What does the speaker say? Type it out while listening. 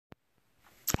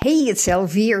Hey, it's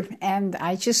Elvire, and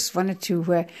I just wanted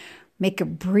to make a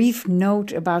brief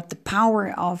note about the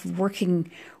power of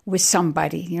working with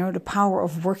somebody, the power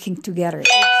of working together. It's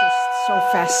just so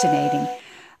fascinating.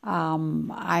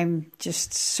 I'm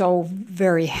just so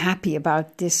very happy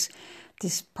about this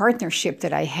partnership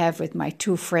that I have with my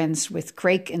two friends, with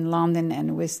Craig in London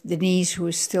and with Denise, who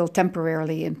is still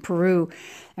temporarily in Peru.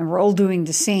 And we're all doing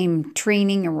the same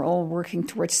training and we're all working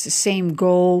towards the same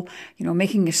goal,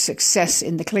 making a success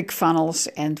in the ClickFunnels,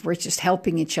 and we're just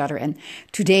helping each other. And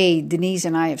today, Denise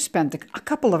and I have spent a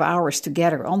couple of hours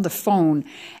together on the phone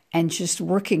and just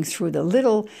working through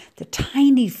the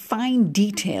tiny, fine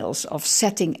details of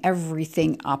setting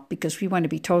everything up, because we want to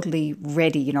be totally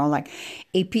ready, like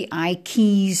API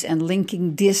keys and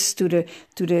linking this to the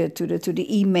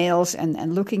emails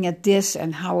and looking at this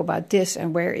and how about this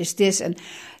and where is this. And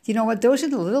you know what? Those are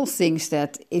the little things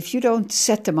that if you don't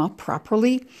set them up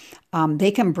properly,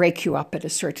 they can break you up at a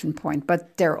certain point.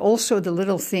 But they're also the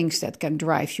little things that can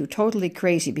drive you totally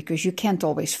crazy because you can't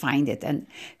always find it. And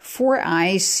 4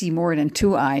 eyes see more than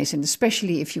 2 eyes. And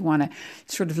especially if you want to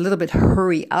sort of a little bit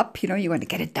hurry up, you want to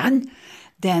get it done,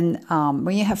 then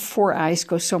when you have 4 eyes,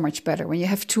 goes so much better. When you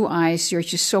have 2 eyes, you're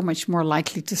just so much more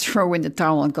likely to throw in the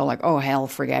towel and go like, oh, hell,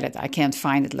 forget it. I can't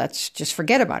find it. Let's just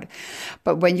forget about it.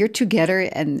 But when you're together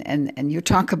and you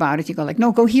talk about it, you go like,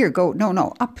 no, go here, go,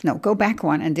 no, up, no, go back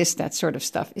one, and that sort of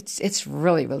stuff. It's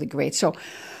really, really great. So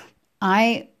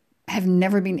I have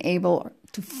never been able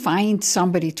to find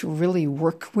somebody to really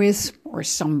work with, or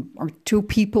 2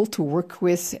 people to work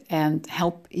with and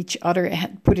help each other.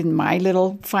 Put in my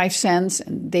little 5 cents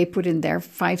and they put in their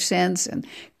 5 cents, and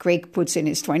Craig puts in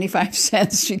his 25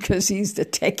 cents because he's the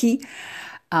techie.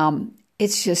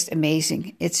 It's just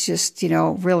amazing. It's just,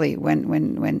 really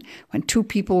when 2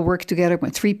 people work together,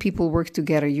 when 3 people work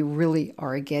together, you really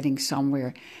are getting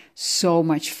somewhere so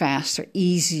much faster,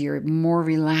 easier, more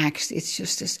relaxed. It's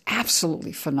just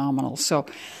absolutely phenomenal. So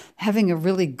having a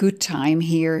really good time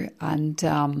here and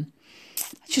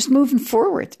just moving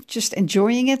forward, just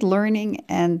enjoying it, learning,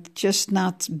 and just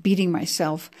not beating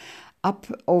myself up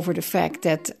over the fact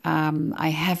that I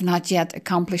have not yet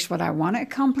accomplished what I want to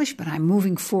accomplish, but I'm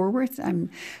moving forward.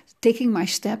 I'm taking my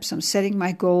steps, I'm setting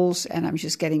my goals, and I'm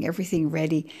just getting everything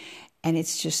ready. And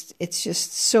it's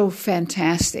just so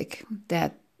fantastic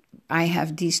that I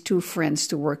have these 2 friends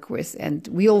to work with, and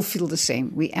we all feel the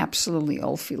same. We absolutely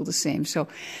all feel the same. So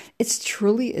it's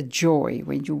truly a joy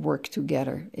when you work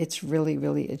together. It's really,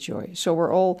 really a joy. So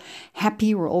we're all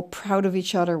happy. We're all proud of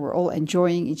each other. We're all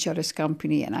enjoying each other's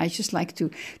company. And I just like to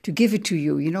give it to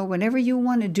you. Whenever you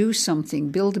want to do something,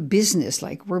 build a business,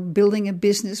 like we're building a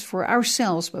business for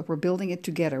ourselves, but we're building it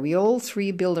together. We all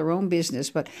 3 build our own business,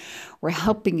 but we're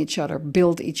helping each other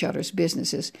build each other's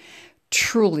businesses.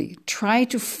 Truly, try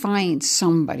to find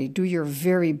somebody, do your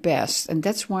very best. And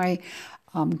that's why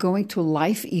going to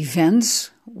live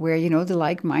events where, the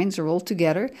like minds are all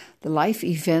together, the live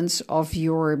events of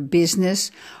your business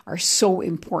are so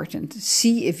important.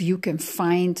 See if you can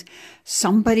find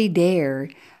somebody there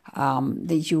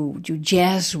that you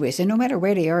jazz with, and no matter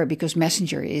where they are, because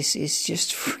Messenger is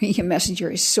just free, and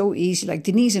Messenger is so easy. Like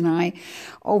Denise and I,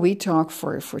 we talk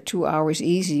for 2 hours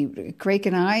easy. Craig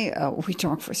and I, we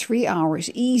talk for 3 hours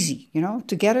easy.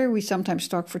 Together we sometimes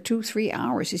talk for 2-3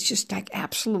 hours. It's just like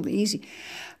absolutely easy.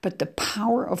 But the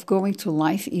power of going to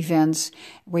live events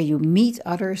where you meet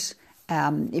others,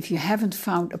 if you haven't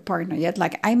found a partner yet,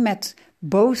 like I met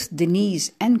both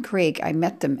Denise and Craig, I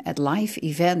met them at live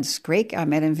events. Craig, I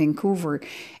met in Vancouver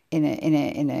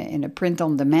in a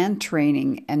print-on-demand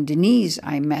training, and Denise,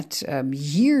 I met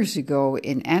years ago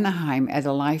in Anaheim at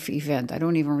a live event. I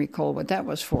don't even recall what that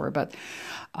was for, but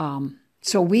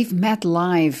so we've met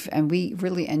live, and we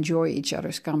really enjoy each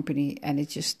other's company, and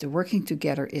the working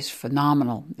together is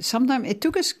phenomenal. Sometimes it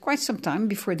took us quite some time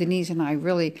before Denise and I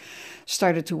really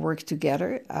started to work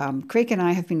together. Craig and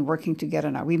I have been working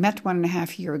together now. We met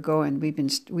 1.5 years ago, and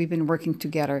we've been working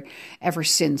together ever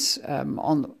since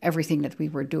on everything that we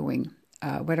were doing.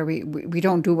 Whether we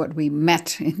don't do what we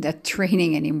met in that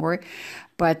training anymore,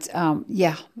 but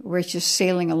we're just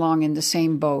sailing along in the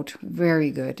same boat. Very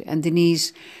good. And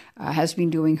Denise has been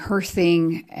doing her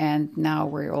thing, and now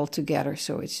we're all together.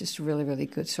 So it's just really, really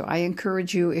good. So I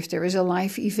encourage you, if there is a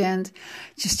live event,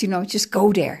 just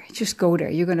go there. Just go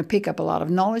there. You're going to pick up a lot of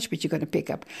knowledge, but you're going to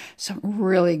pick up some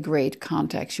really great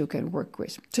contacts you can work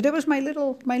with. So that was my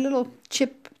little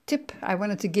tip I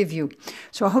wanted to give you.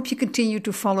 So I hope you continue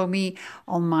to follow me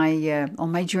on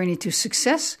my journey to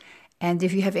success. And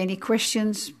if you have any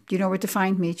questions, you know where to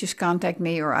find me. Just contact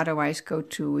me, or otherwise go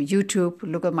to YouTube,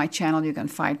 look at my channel. You can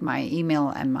find my email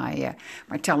and my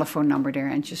telephone number there.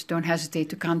 And just don't hesitate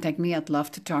to contact me. I'd love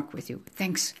to talk with you.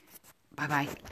 Thanks. Bye-bye.